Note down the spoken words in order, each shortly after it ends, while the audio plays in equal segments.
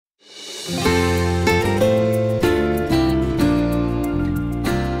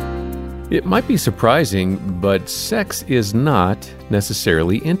It might be surprising, but sex is not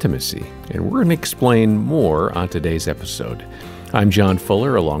necessarily intimacy, and we're going to explain more on today's episode. I'm John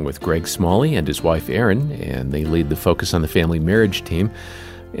Fuller, along with Greg Smalley and his wife Erin, and they lead the Focus on the Family Marriage team.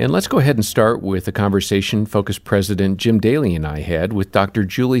 And let's go ahead and start with a conversation Focus President Jim Daly and I had with Dr.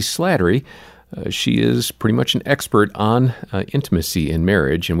 Julie Slattery. She is pretty much an expert on intimacy in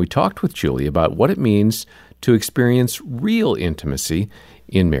marriage, and we talked with Julie about what it means to experience real intimacy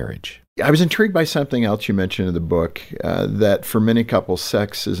in marriage. I was intrigued by something else you mentioned in the book, that for many couples,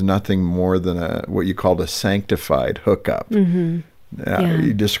 sex is nothing more than what you called a sanctified hookup. Mm-hmm.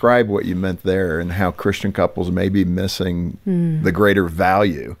 You describe what you meant there and how Christian couples may be missing the greater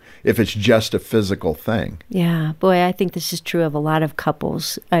value if it's just a physical thing. Yeah, boy, I think this is true of a lot of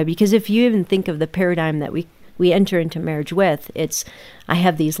couples. Because if you even think of the paradigm that we enter into marriage with, it's, I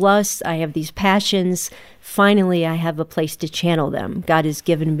have these lusts, I have these passions, finally I have a place to channel them. God has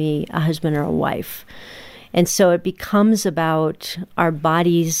given me a husband or a wife. And so it becomes about our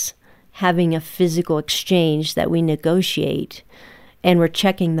bodies having a physical exchange that we negotiate, and we're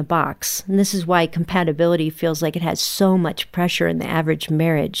checking the box. And this is why compatibility feels like it has so much pressure in the average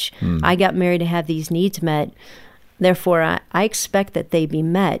marriage. I got married to have these needs met, therefore I expect that they be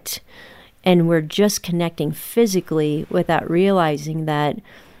met. And we're just connecting physically without realizing that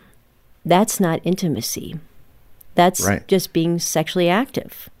that's not intimacy. That's just being sexually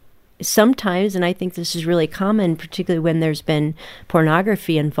active. Sometimes, and I think this is really common, particularly when there's been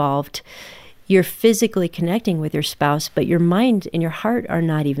pornography involved, you're physically connecting with your spouse, but your mind and your heart are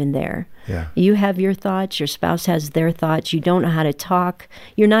not even there. Yeah. You have your thoughts, your spouse has their thoughts, you don't know how to talk,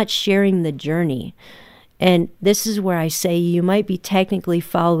 you're not sharing the journey. And this is where I say you might be technically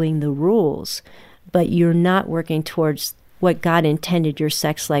following the rules, but you're not working towards what God intended your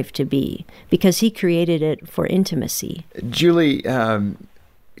sex life to be, because He created it for intimacy. Julie,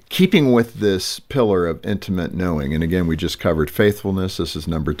 keeping with this pillar of intimate knowing, and again, we just covered faithfulness. This is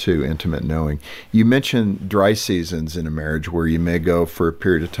number 2, intimate knowing. You mentioned dry seasons in a marriage where you may go for a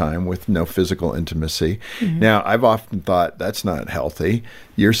period of time with no physical intimacy. Mm-hmm. Now, I've often thought that's not healthy.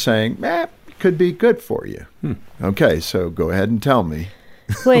 You're saying, could be good for you. Okay, so go ahead and tell me.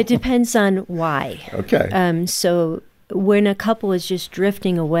 Well, it depends on why. Okay. So when a couple is just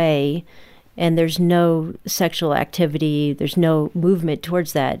drifting away and there's no sexual activity, there's no movement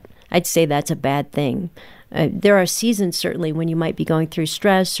towards that, I'd say that's a bad thing. There are seasons, certainly, when you might be going through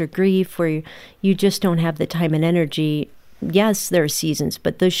stress or grief where you just don't have the time and energy. Yes, there are seasons,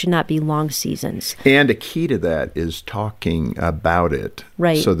 but those should not be long seasons. And a key to that is talking about it,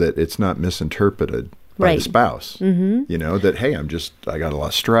 so that it's not misinterpreted by the spouse. Mm-hmm. You know, that, hey, I got a lot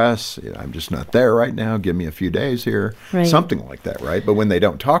of stress, I'm just not there right now, give me a few days here, something like that, right? But when they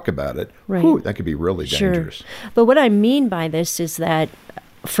don't talk about it, that could be really dangerous. But what I mean by this is that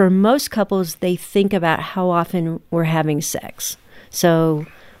for most couples, they think about how often we're having sex. So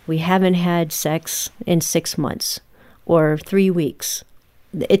we haven't had sex in 6 months. Or 3 weeks.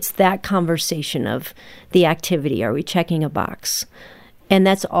 It's that conversation of the activity. Are we checking a box? And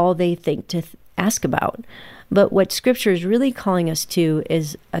that's all they think to ask about. But what Scripture is really calling us to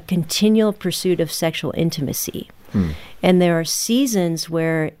is a continual pursuit of sexual intimacy. And there are seasons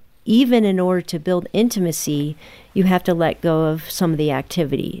where even in order to build intimacy, you have to let go of some of the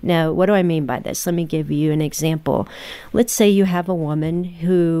activity. Now, what do I mean by this? Let me give you an example. Let's say you have a woman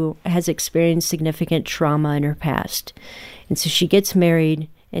who has experienced significant trauma in her past. And so she gets married,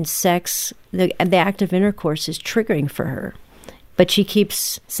 and sex, the act of intercourse is triggering for her. But she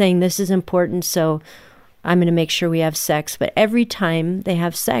keeps saying, this is important, so I'm going to make sure we have sex. But every time they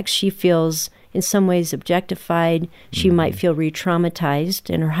have sex, she feels in some ways objectified. She might feel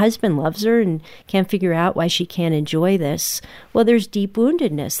re-traumatized, and her husband loves her and can't figure out why she can't enjoy this. Well, there's deep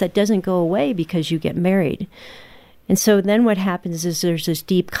woundedness that doesn't go away because you get married. And so then what happens is there's this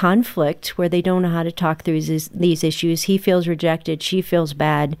deep conflict where they don't know how to talk through these issues. He feels rejected, she feels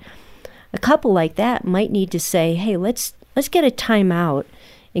bad. A couple like that might need to say, hey, let's get a time out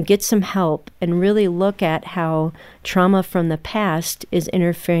and get some help and really look at how trauma from the past is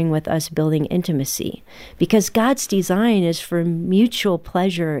interfering with us building intimacy. Because God's design is for mutual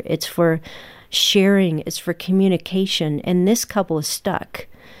pleasure, it's for sharing, it's for communication, and this couple is stuck.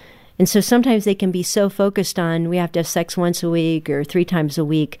 And so sometimes they can be so focused on we have to have sex once a week or 3 times a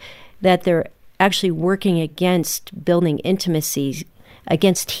week that they're actually working against building intimacy,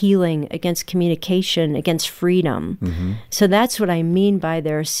 against healing, against communication, against freedom. Mm-hmm. So that's what I mean by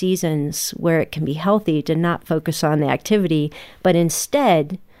there are seasons where it can be healthy to not focus on the activity, but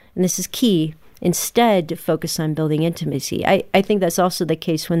instead, and this is key, instead to focus on building intimacy. I think that's also the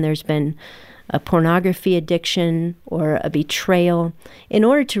case when there's been a pornography addiction or a betrayal. In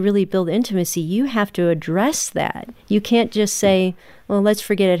order to really build intimacy, you have to address that. You can't just say, well, let's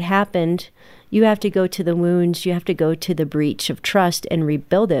forget it happened. You have to go to the wounds, you have to go to the breach of trust and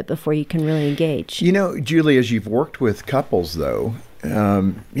rebuild it before you can really engage. You know, Julie, as you've worked with couples, though,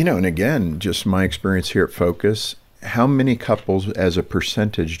 you know, and again, just my experience here at Focus, how many couples as a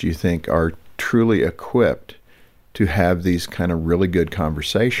percentage do you think are truly equipped to have these kind of really good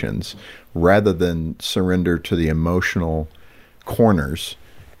conversations rather than surrender to the emotional corners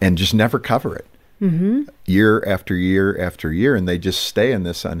and just never cover it? Year after year after year, and they just stay in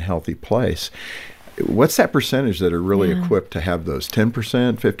this unhealthy place. What's that percentage that are really equipped to have those? 10%,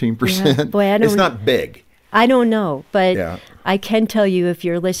 15%? Yeah. Boy, it's not big. I don't know, but I can tell you, if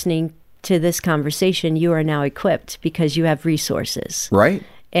you're listening to this conversation, you are now equipped because you have resources. Right.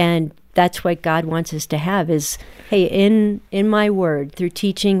 And that's what God wants us to have is, hey, in my word, through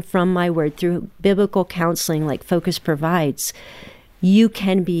teaching from my word, through biblical counseling like Focus provides, you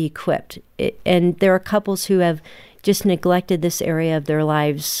can be equipped. And there are couples who have just neglected this area of their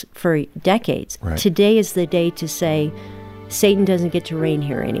lives for decades. Right. Today is the day to say, Satan doesn't get to reign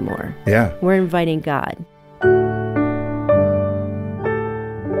here anymore. Yeah. We're inviting God.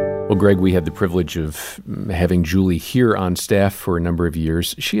 Well, Greg, we had the privilege of having Julie here on staff for a number of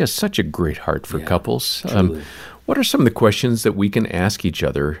years. She has such a great heart for couples. What are some of the questions that we can ask each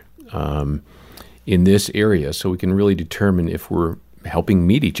other in this area so we can really determine if we're helping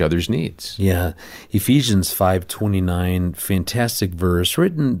meet each other's needs? Yeah. Ephesians 5:29, fantastic verse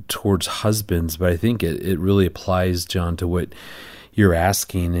written towards husbands, but I think it really applies, John, to what you're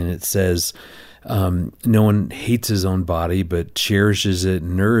asking. And it says, no one hates his own body, but cherishes it,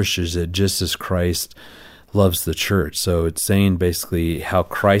 nourishes it, just as Christ loves the church. So it's saying basically how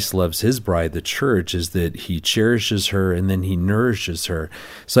Christ loves his bride, the church, is that he cherishes her and then he nourishes her.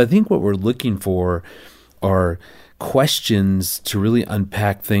 So I think what we're looking for are questions to really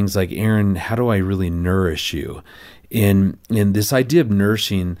unpack things like, Aaron, how do I really nourish you? And this idea of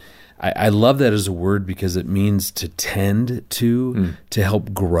nourishing, I love that as a word because it means to tend to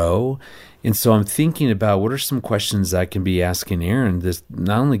help grow. And so I'm thinking about what are some questions I can be asking Aaron that's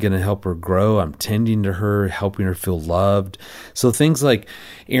not only going to help her grow, I'm tending to her, helping her feel loved. So things like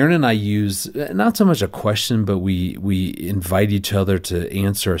Aaron and I use not so much a question, but we invite each other to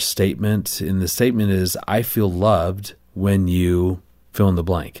answer a statement. And the statement is, I feel loved when you fill in the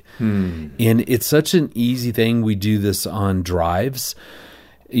blank. And it's such an easy thing. We do this on drives.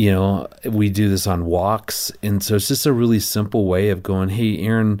 You know, we do this on walks. And so it's just a really simple way of going, hey,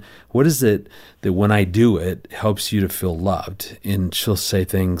 Aaron, what is it that when I do it helps you to feel loved? And she'll say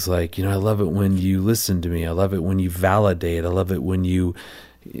things like, you know, I love it when you listen to me. I love it when you validate. I love it when you,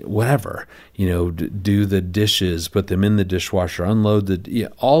 whatever, you know, do the dishes, put them in the dishwasher, unload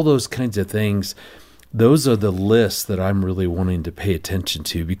all those kinds of things. Those are the lists that I'm really wanting to pay attention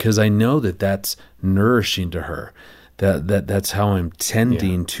to because I know that that's nourishing to her. That's how I'm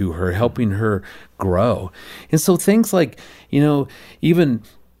tending to her, helping her grow. And so things like, you know, even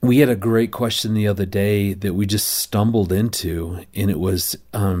we had a great question the other day that we just stumbled into, and it was,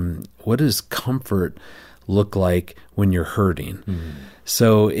 what does comfort look like when you're hurting?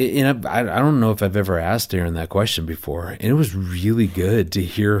 So, and I don't know if I've ever asked Aaron that question before, and it was really good to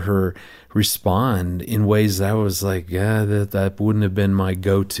hear her respond in ways that I was like, yeah, that wouldn't have been my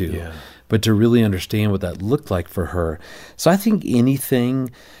go-to. Yeah. But to really understand what that looked like for her. So I think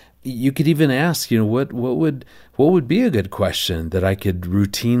anything you could even ask, you know, what would be a good question that I could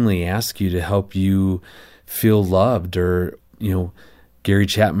routinely ask you to help you feel loved? Or, you know, Gary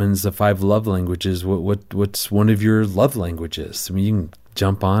Chapman's The 5 Love Languages. What's one of your love languages? I mean, you can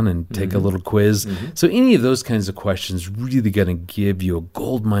jump on and take a little quiz. So any of those kinds of questions really going to give you a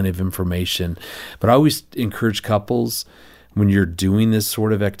goldmine of information. But I always encourage couples, when you're doing this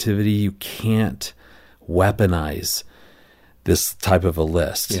sort of activity, you can't weaponize this type of a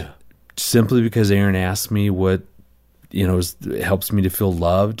list. Yeah. Simply because Aaron asked me what, you know, helps me to feel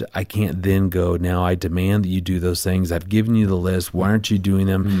loved, I can't then go, now I demand that you do those things. I've given you the list. Why aren't you doing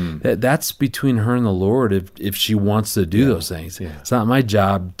them? That's between her and the Lord if she wants to do those things. Yeah. It's not my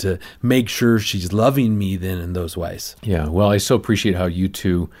job to make sure she's loving me then in those ways. Yeah, well, I so appreciate how you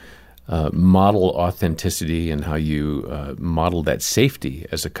two model authenticity and how you model that safety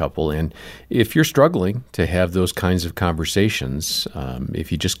as a couple. And if you're struggling to have those kinds of conversations,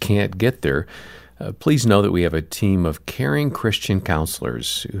 if you just can't get there, please know that we have a team of caring Christian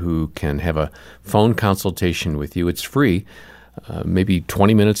counselors who can have a phone consultation with you. It's free, maybe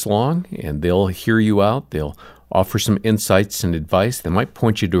 20 minutes long, and they'll hear you out. They'll offer some insights and advice. They might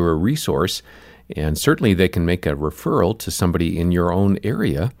point you to a resource, and certainly they can make a referral to somebody in your own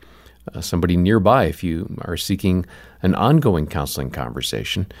area somebody nearby if you are seeking an ongoing counseling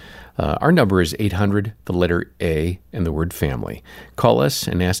conversation. Our number is 800, the letter A, and the word family. Call us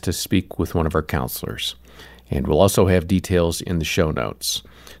and ask to speak with one of our counselors. And we'll also have details in the show notes.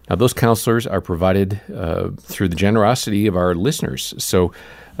 Now, those counselors are provided through the generosity of our listeners. So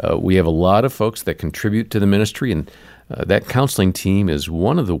we have a lot of folks that contribute to the ministry, and that counseling team is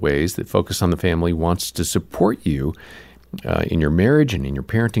one of the ways that Focus on the Family wants to support you in your marriage and in your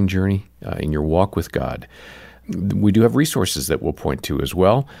parenting journey, in your walk with God. We do have resources that we'll point to as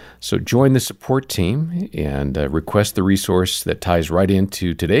well. So join the support team and request the resource that ties right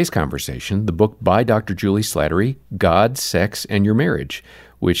into today's conversation, the book by Dr. Julie Slattery, God, Sex, and Your Marriage,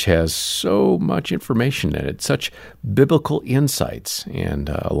 which has so much information in it, such biblical insights, and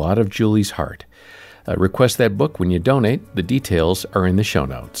a lot of Julie's heart. Request that book when you donate. The details are in the show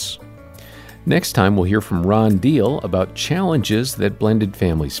notes. Next time, we'll hear from Ron Deal about challenges that blended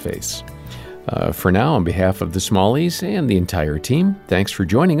families face. For now, on behalf of the Smalleys and the entire team, thanks for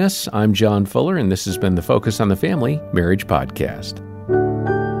joining us. I'm John Fuller, and this has been the Focus on the Family Marriage Podcast.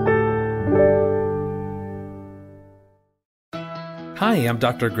 Hi, I'm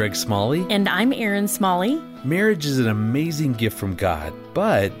Dr. Greg Smalley. And I'm Erin Smalley. Marriage is an amazing gift from God,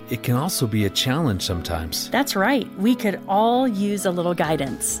 but it can also be a challenge sometimes. That's right. We could all use a little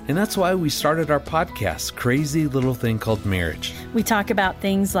guidance. And that's why we started our podcast, Crazy Little Thing Called Marriage. We talk about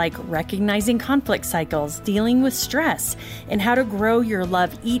things like recognizing conflict cycles, dealing with stress, and how to grow your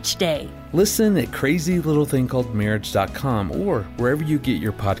love each day. Listen at crazylittlethingcalledmarriage.com or wherever you get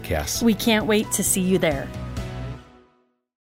your podcasts. We can't wait to see you there.